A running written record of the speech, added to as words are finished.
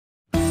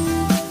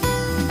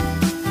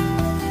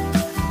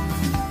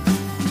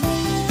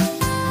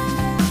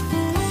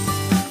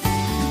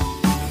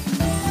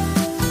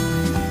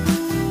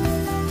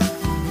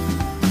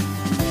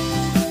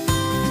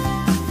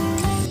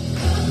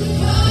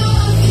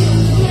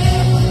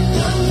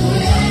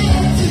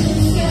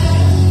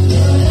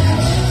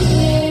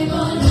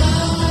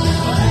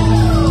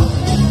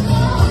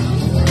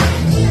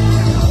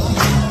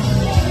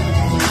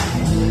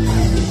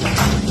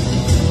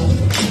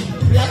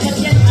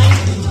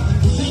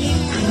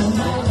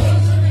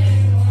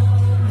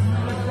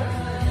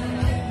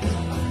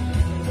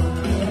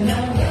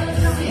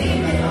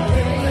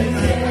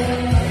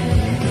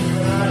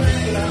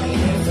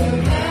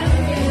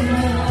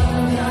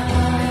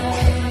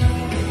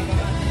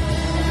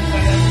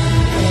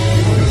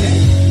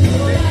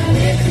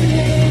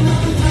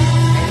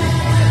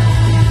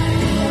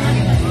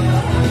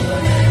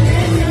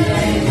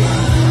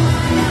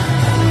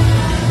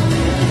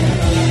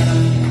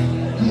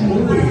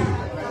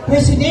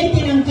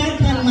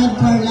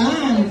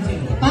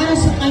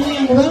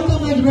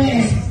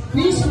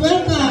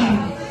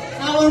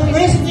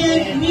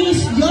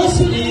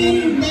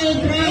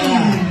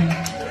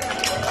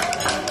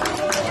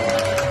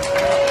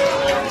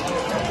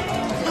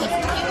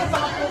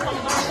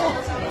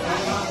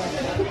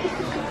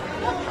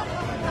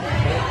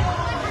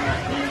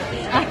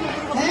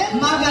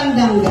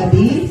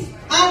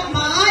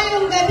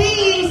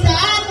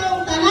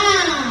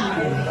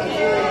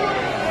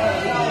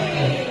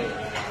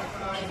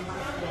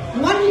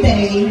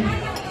day,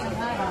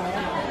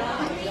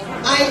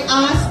 I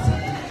asked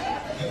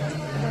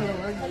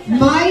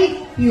my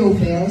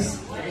pupils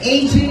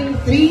aging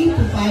 3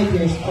 to 5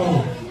 years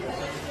old,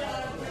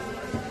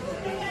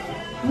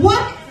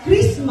 what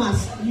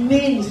Christmas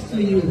means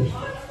to you?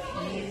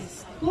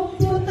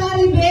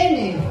 Comportare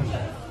bene,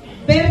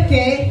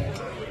 perché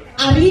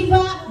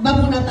arriva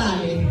Babbo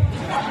Natale.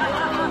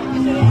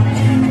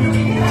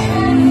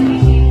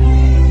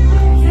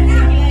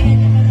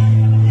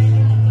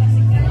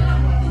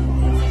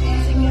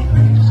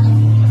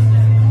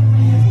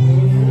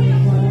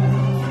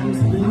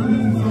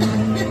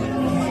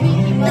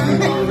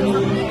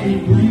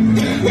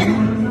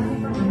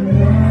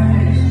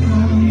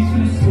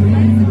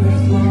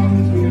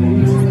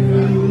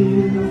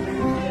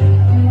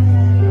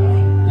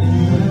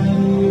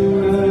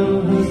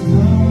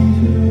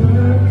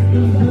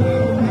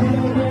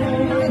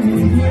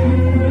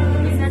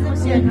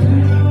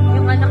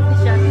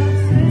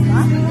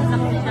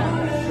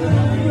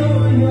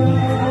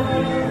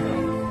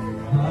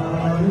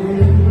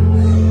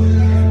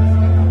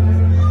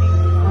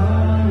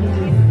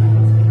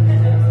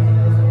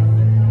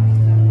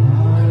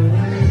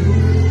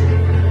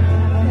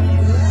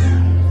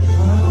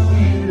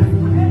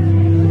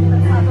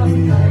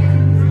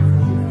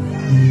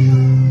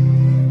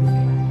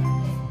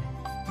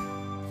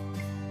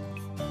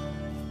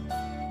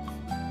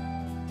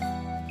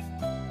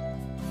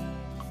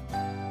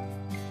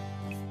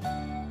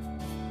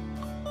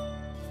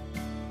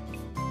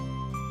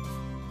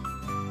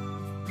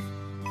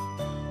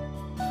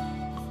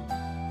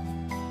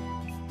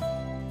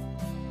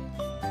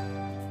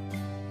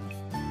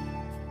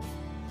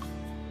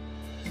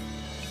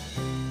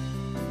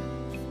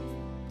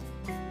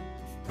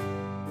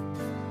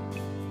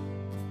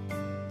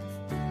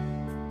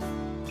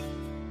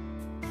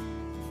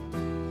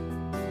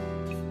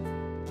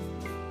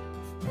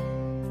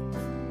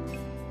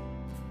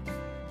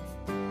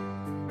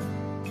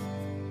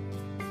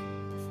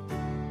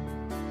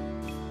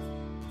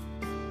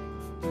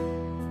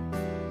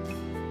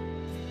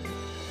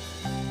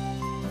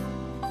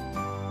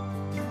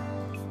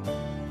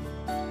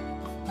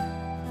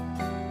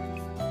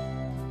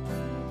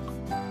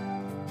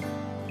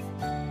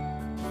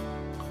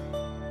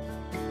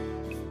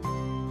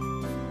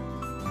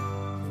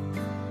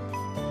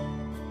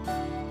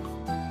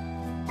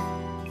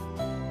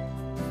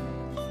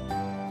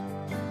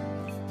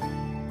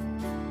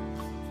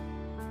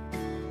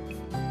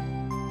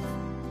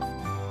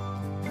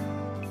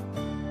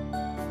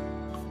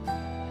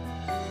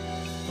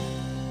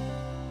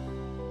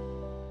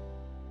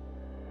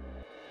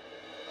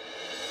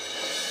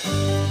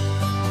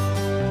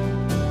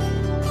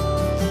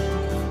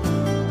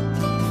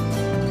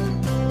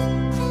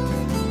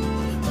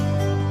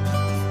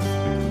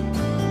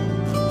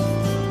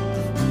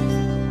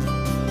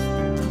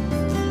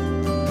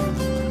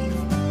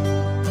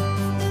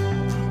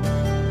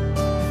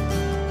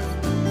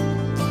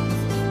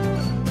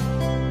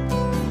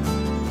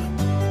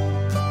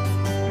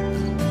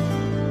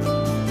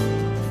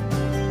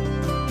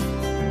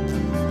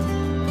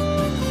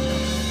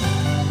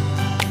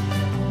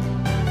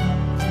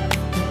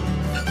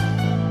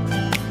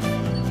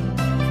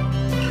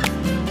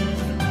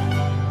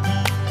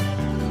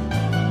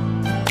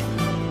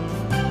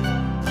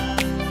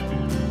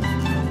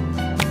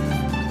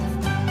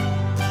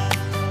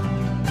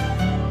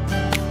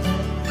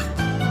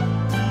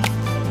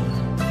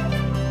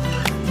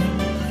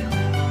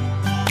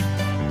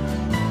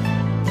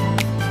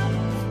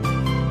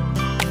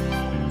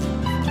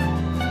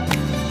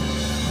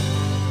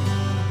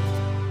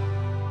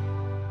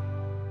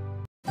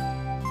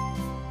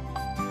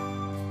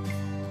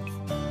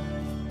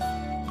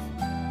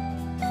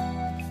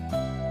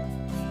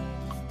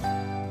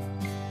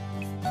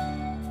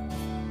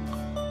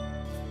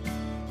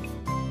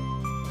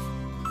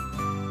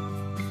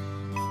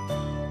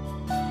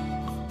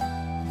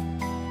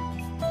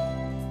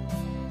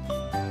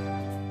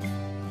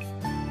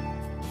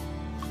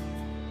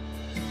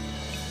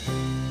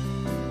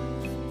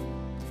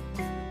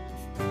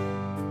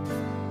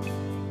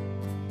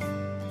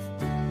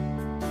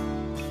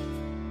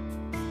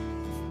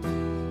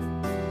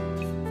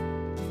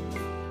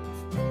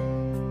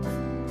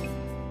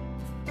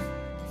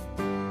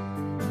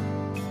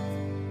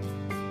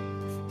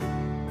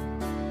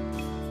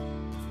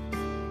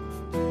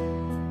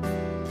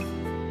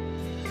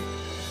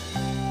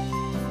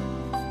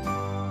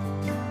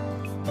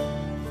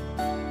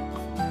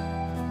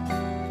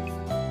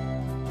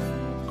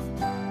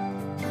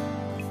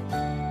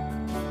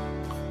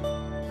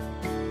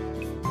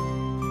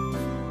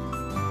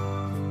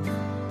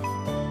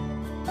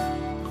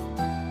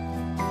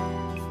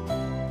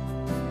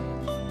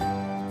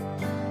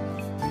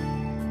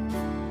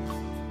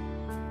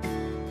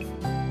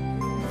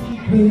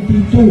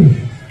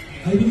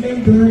 I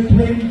remember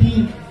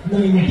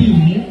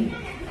 2019,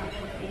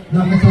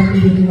 nakasama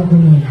din ako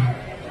nun.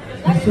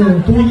 So,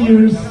 2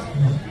 years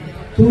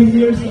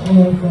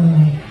of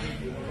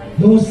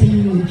no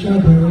seeing each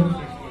other.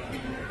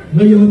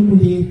 Ngayon,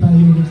 muli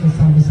tayo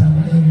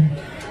nagsasama-sama.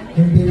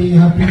 And then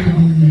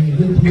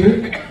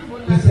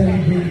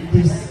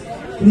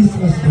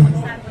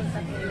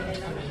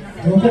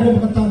ko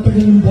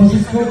makatatagal ng boses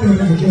ko, pero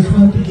I just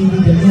want to give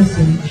you the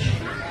message.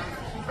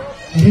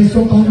 Adesso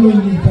parlo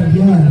in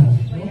italiano.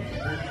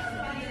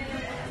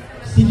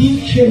 Si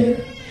dice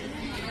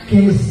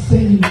che se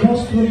il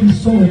nostro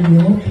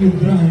bisogno più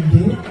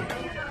grande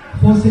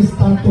fosse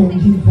stato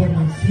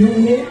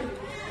l'informazione,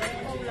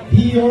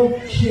 Dio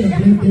ci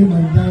avrebbe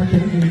mandato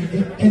un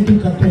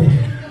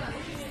educatore.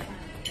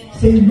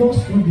 Se il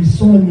nostro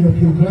bisogno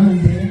più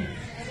grande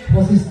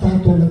fosse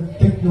stato la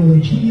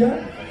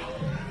tecnologia,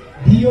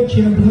 Dio ci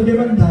avrebbe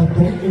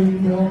mandato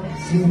uno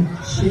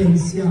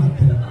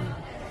scienziato.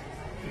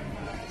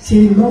 Se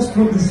il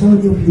nostro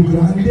bisogno più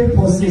grande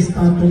fosse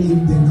stato il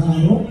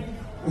denaro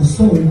o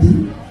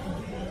soldi,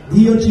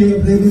 Dio ci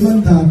avrebbe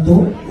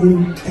mandato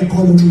un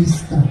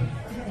economista.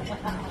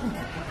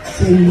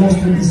 Se il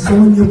nostro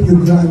bisogno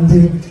più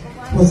grande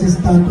fosse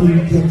stato il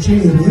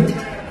piacere,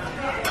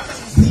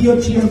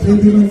 Dio ci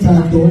avrebbe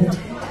mandato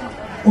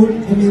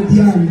un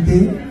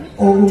commediante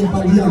o un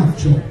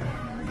pagliaccio.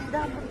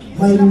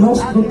 Ma il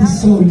nostro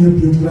bisogno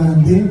più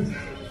grande,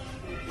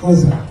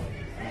 cosa?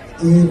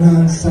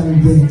 Era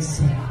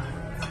salvezza.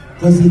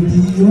 Così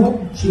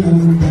Dio ci ha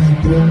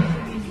mandato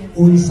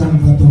un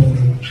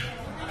Salvatore.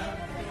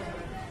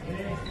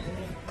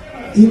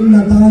 Il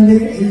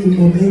Natale è il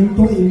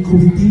momento in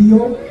cui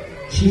Dio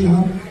ci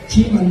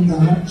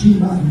manda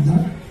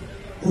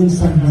un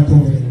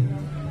Salvatore.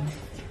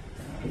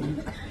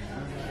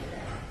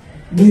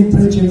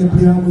 Mentre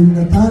celebriamo il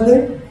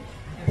Natale,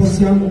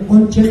 possiamo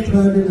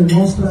concentrare la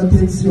nostra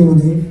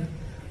attenzione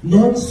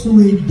non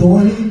sui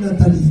doni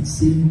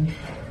natalizi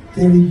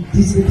che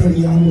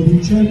desideriamo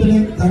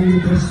ricevere dalle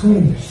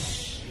persone,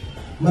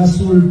 ma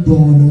sul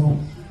dono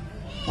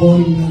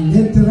con la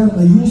lettera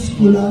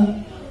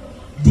maiuscola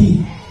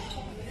D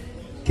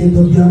che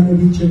dobbiamo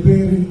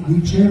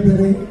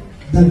ricevere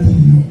da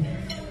Dio.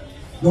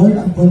 Non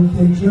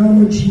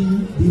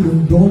accontentiamoci di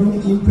un dono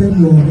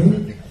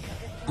inferiore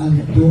al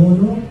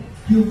dono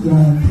più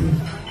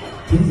grande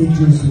che è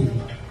Gesù.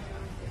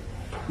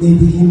 May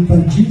the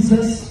infant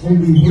Jesus, whom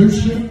we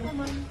worship,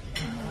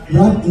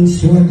 wrapped in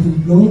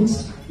swaddling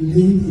clothes,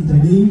 laid in the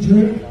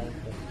manger,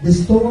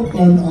 bestow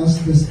upon us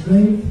the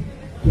strength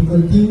to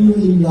continue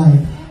in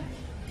life,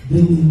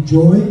 bringing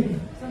joy,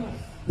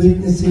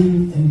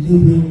 witnessing, and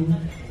living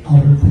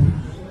our faith.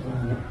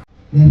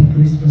 Merry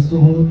Christmas to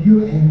all of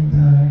you, and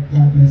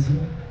God bless you.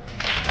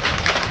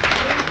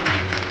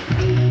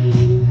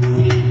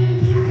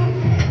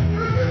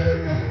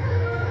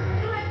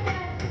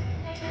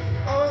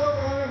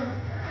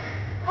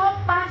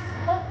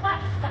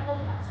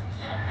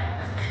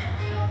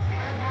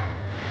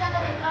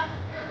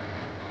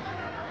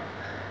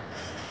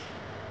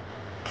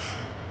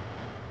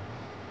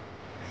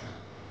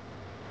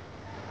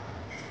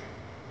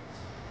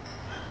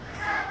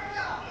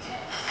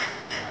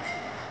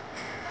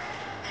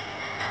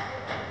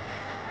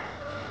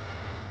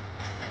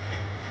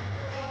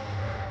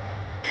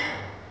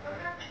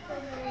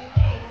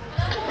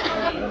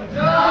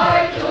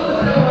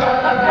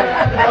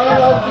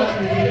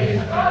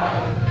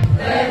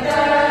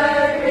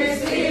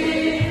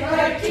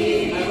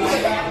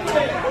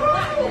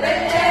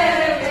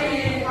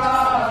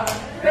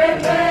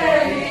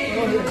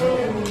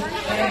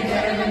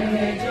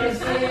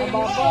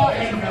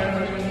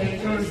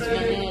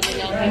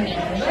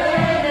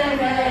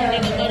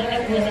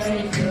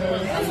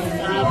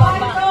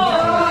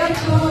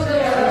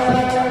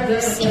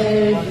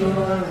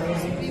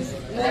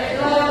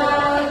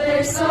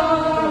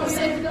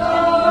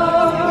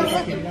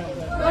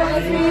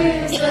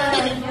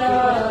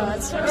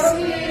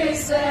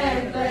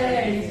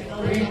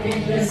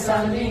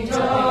 Sounding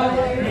joy,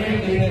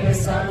 repeat the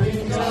sounding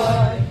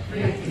joy,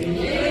 repeat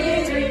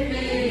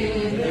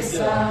the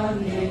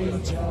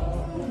sounding joy.